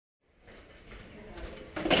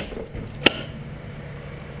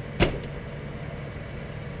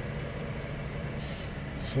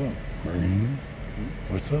What's up, Marine?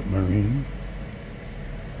 What's up, Marine?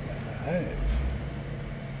 Nice.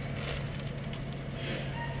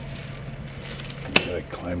 I gotta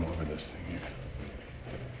climb over this thing here.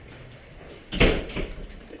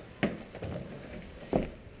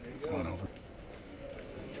 Come on over.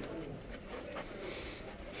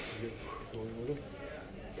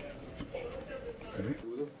 Ready?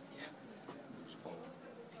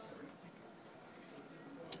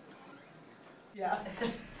 Yeah.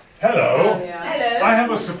 Hello. Oh, yeah. Hello. I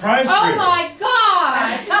have a surprise for you. Oh my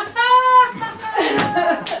God!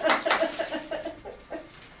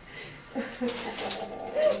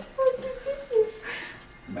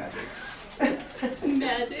 Magic.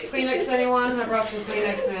 Magic. Kleenex, anyone? I brought some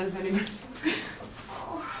Kleenex in. Anyone?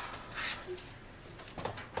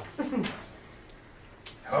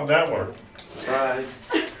 How'd that work? Surprise.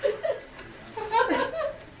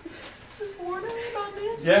 Is Warner on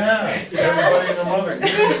this? Yeah. Everybody and their mother.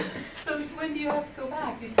 So when do you have to go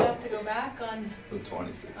back? You still have to go back on The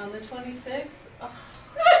 26th. the 26th? Oh,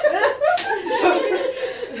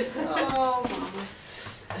 Oh, Mama.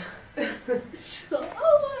 she's like,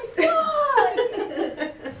 oh my God!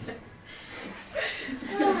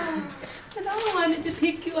 And I wanted to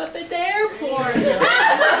pick you up at the airport.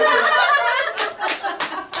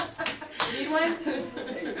 Need one?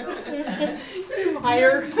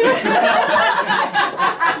 Higher.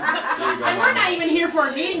 And we're not even here for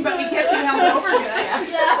a meeting, but we kept you held over good.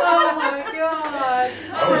 Oh my God.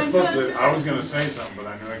 I was gonna say something, but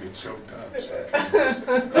I knew I'd get choked up. So.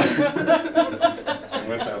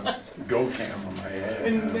 With that go cam on my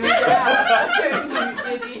head.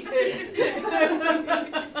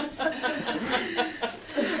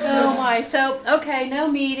 Oh my, so, okay, no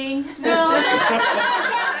meeting. No.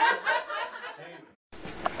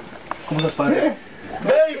 ¿Cómo estás, padre?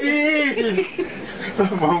 ¡Baby!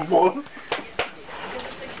 ¡Mamón!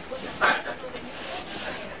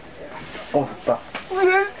 ¿Cómo está?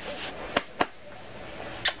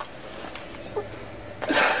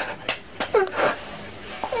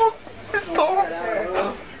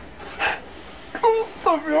 ¿Cómo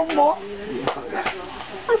está, mi amor?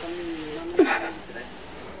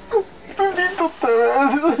 ¡Qué lindo te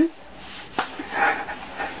ves!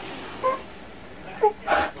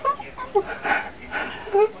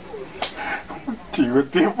 Contigo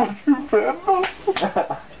tiempo sin vernos.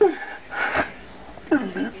 Qué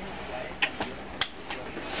lindo.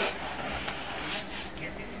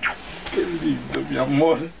 Qué lindo, mi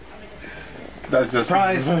amor. Gracias.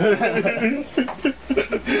 Surprise.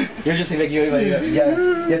 Yo sabía que yo iba a ir.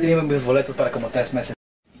 Ya tenía mis boletos para como 3 meses.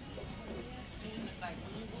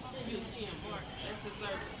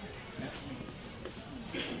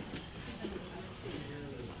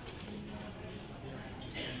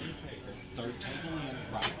 Third table in,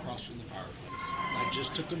 right across from the fireplace. I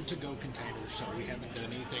just took them to go containers, so we haven't done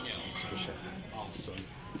anything else. For sure. Awesome.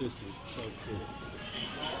 This is so cool.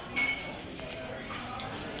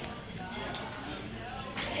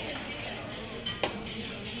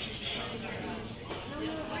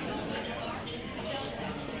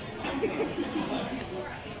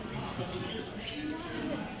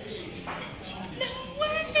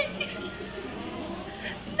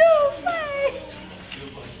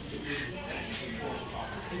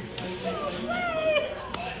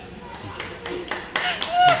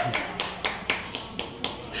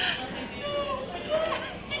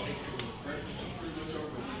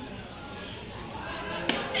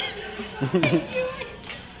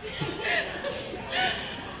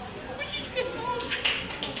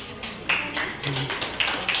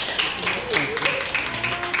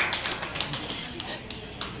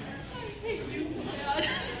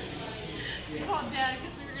 We called Dad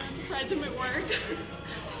because we were going to surprise him at work.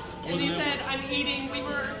 And he said, I'm eating. We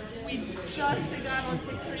just got on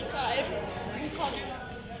 6:35. We called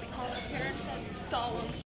our parents and stall them.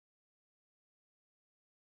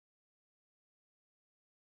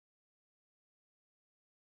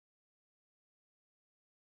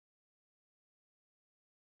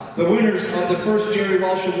 The winners of the first Jerry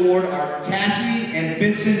Walsh Award are Cassie and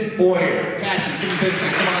Vincent Boyer. Cassie and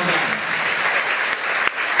Vincent, come on down.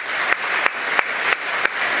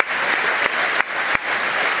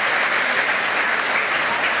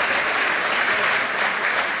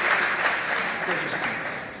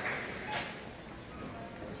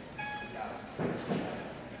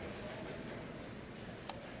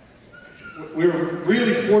 We were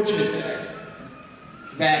really fortunate that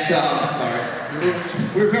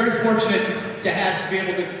we were very fortunate to be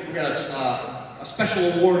able to, we got a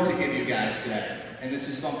special award to give you guys today. And this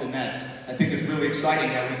is something that I think is really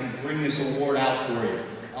exciting that we can bring this award out for you.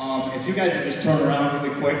 If you guys would just turn around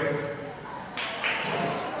really quick.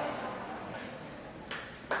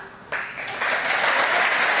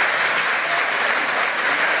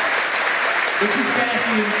 This is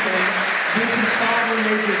Kathy and Vincent's father,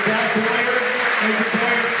 Major Doug Boyer. Major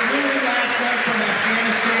Boyer flew in last night from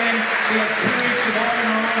Afghanistan. We have 2 weeks of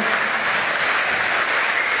R&R.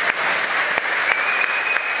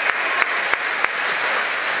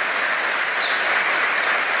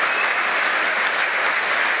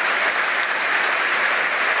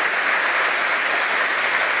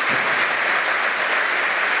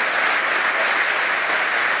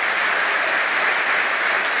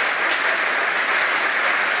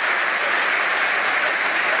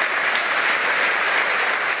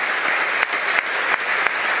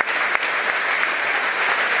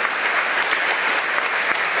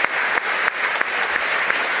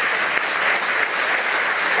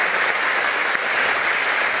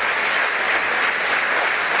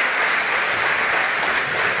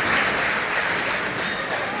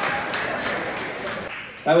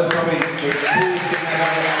 That was probably the coolest thing I've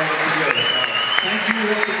ever done. Thank you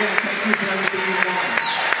once again. Thank you for everything you've done.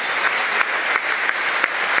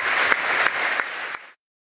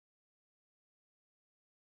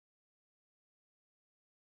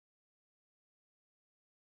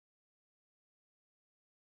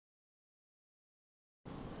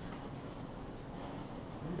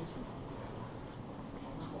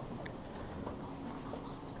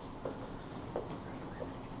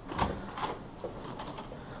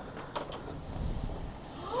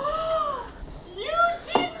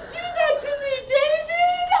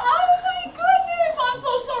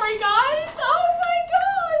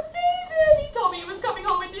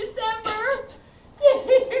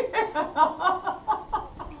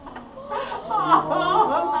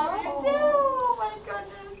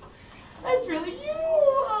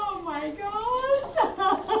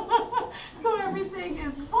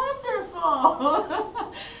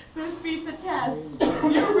 This beats a test.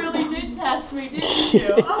 You really did test me, didn't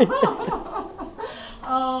you?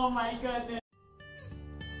 Oh my goodness.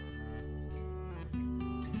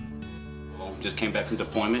 Well, just came back from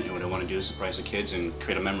deployment, and what I want to do is surprise the kids and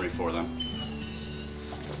create a memory for them.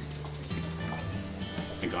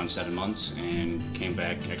 Been gone 7 months and came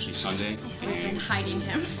back actually Sunday. We've been hiding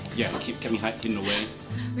him. Yeah, kept me hidden away.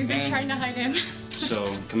 We've been trying to hide him.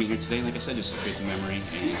 So coming here today, like I said, just to create the memory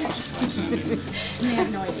and surprise them. And they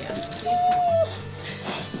have no idea.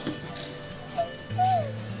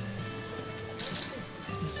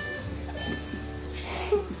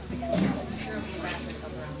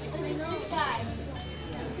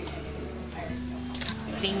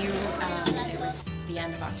 They knew it was the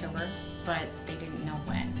end of October, but they didn't know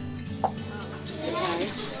when.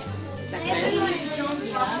 Surprise. Is that good?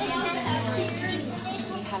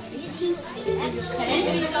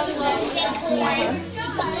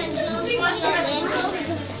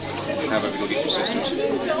 how about we go get your sisters?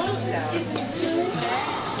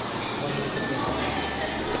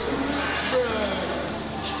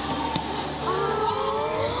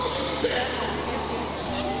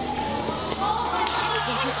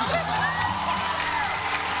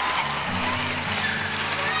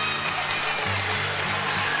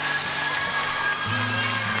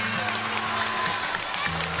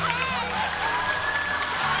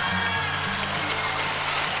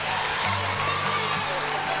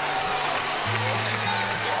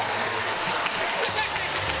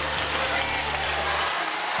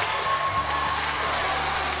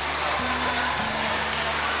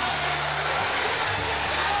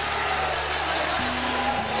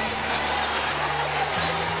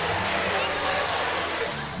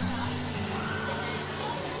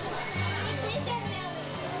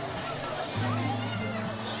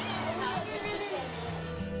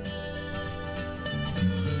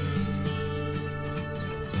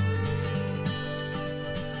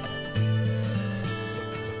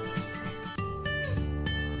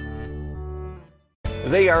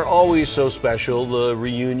 They are always so special, the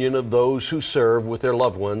reunion of those who serve with their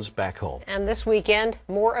loved ones back home. And this weekend,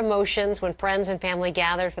 more emotions when friends and family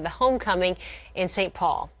gathered for the homecoming in St.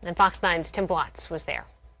 Paul. And Fox 9's Tim Blotz was there.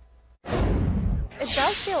 It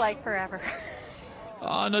does feel like forever.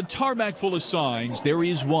 On a tarmac full of signs, there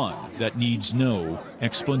is one that needs no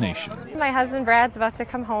explanation. My husband Brad's about to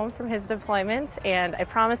come home from his deployment, and I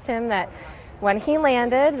promised him that when he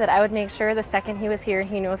landed, that I would make sure the second he was here,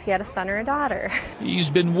 he knew if he had a son or a daughter. He's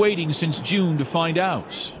been waiting since June to find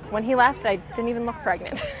out. When he left, I didn't even look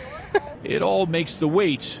pregnant. It all makes the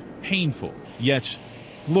wait painful, yet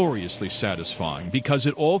gloriously satisfying, because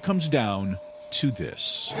it all comes down to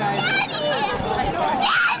this.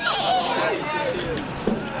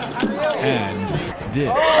 And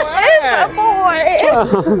this. It's a boy!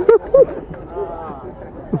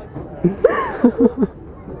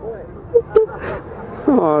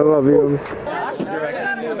 Oh, I love you.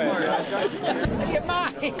 Get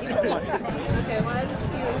mine. Okay, 1, 2,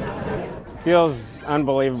 3. Feels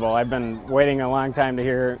unbelievable. I've been waiting a long time to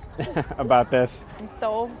hear about this. I'm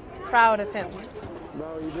so proud of him.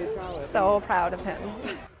 So proud of him.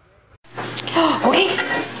 Okay,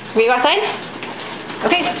 we go outside?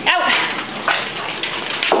 Okay, out!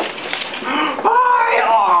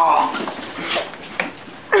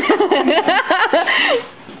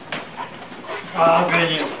 Oh,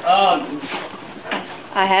 goodness.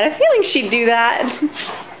 I had a feeling she'd do that.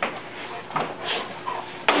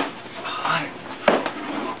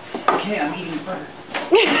 Okay, I'm eating first.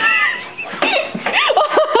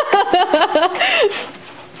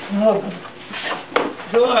 Oh,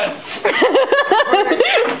 good.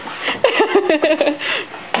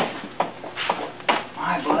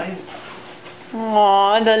 Hi, buddy.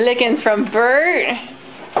 Aw, the lickings from Bert.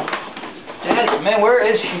 Dad, man, where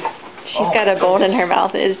is she? She's got a bone in her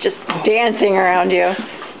mouth and is just dancing around you.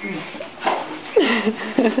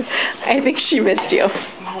 I think she missed you. Oh,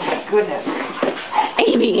 my goodness.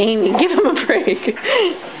 Amy, give him a break.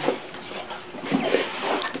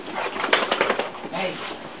 Hey.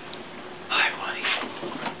 Hi, buddy.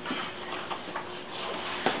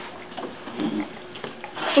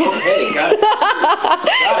 Okay, got it.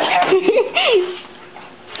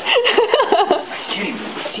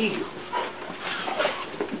 See you.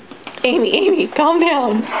 Amy, calm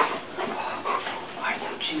down. I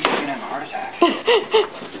thought she was gonna have a heart attack.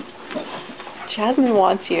 Jasmine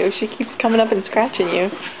wants you. She keeps coming up and scratching you.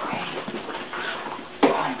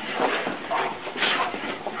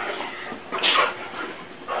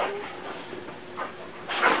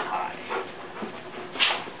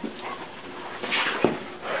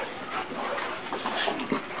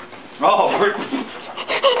 Oh,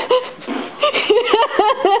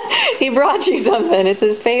 he brought you something. It's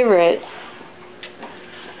his favorite.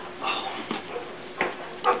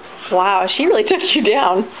 Wow, she really took you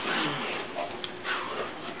down.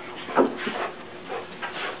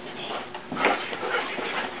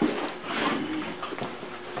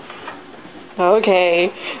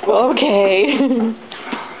 Okay.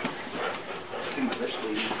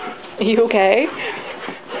 Are you okay?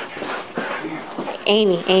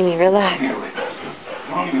 Amy, relax.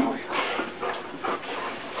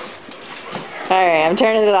 Alright, I'm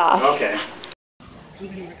turning it off. Okay. You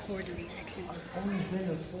can record the reaction. Only thing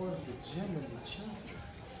as far as the gym and the church.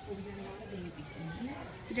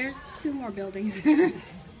 There's 2 more buildings. Last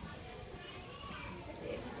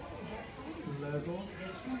one?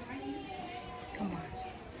 This one right here. Come on.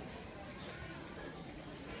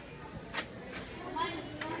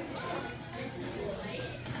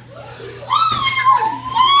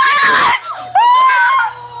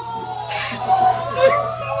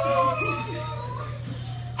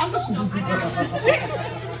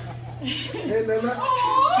 Hey, man,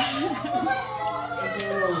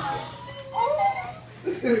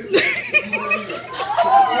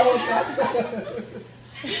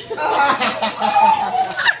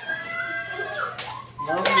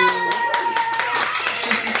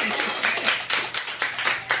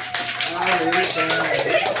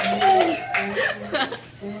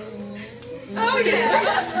 Oh yeah.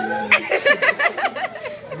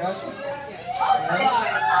 Got you?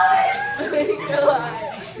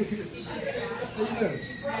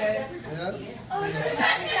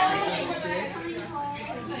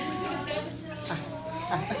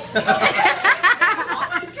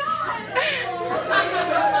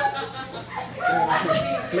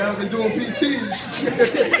 Yeah, I've been doing PT.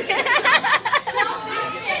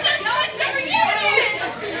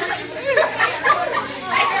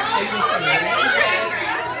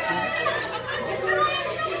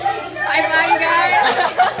 Bye, guys.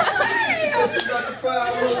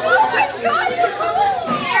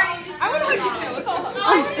 I want to hug you too. Let's all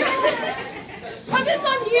hug. Put this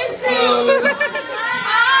on YouTube.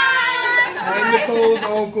 I'm Nicole's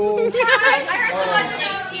uncle. I heard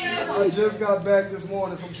someone I just got back this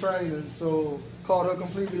morning from training, so caught her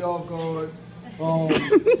completely off guard.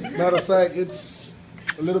 Matter of fact, it's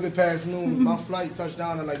a little bit past noon. My flight touched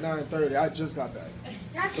down at like 9:30. I just got back.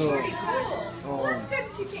 That's So, pretty cool. Well, it's good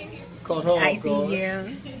that you came here. Caught her off guard. I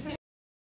see you.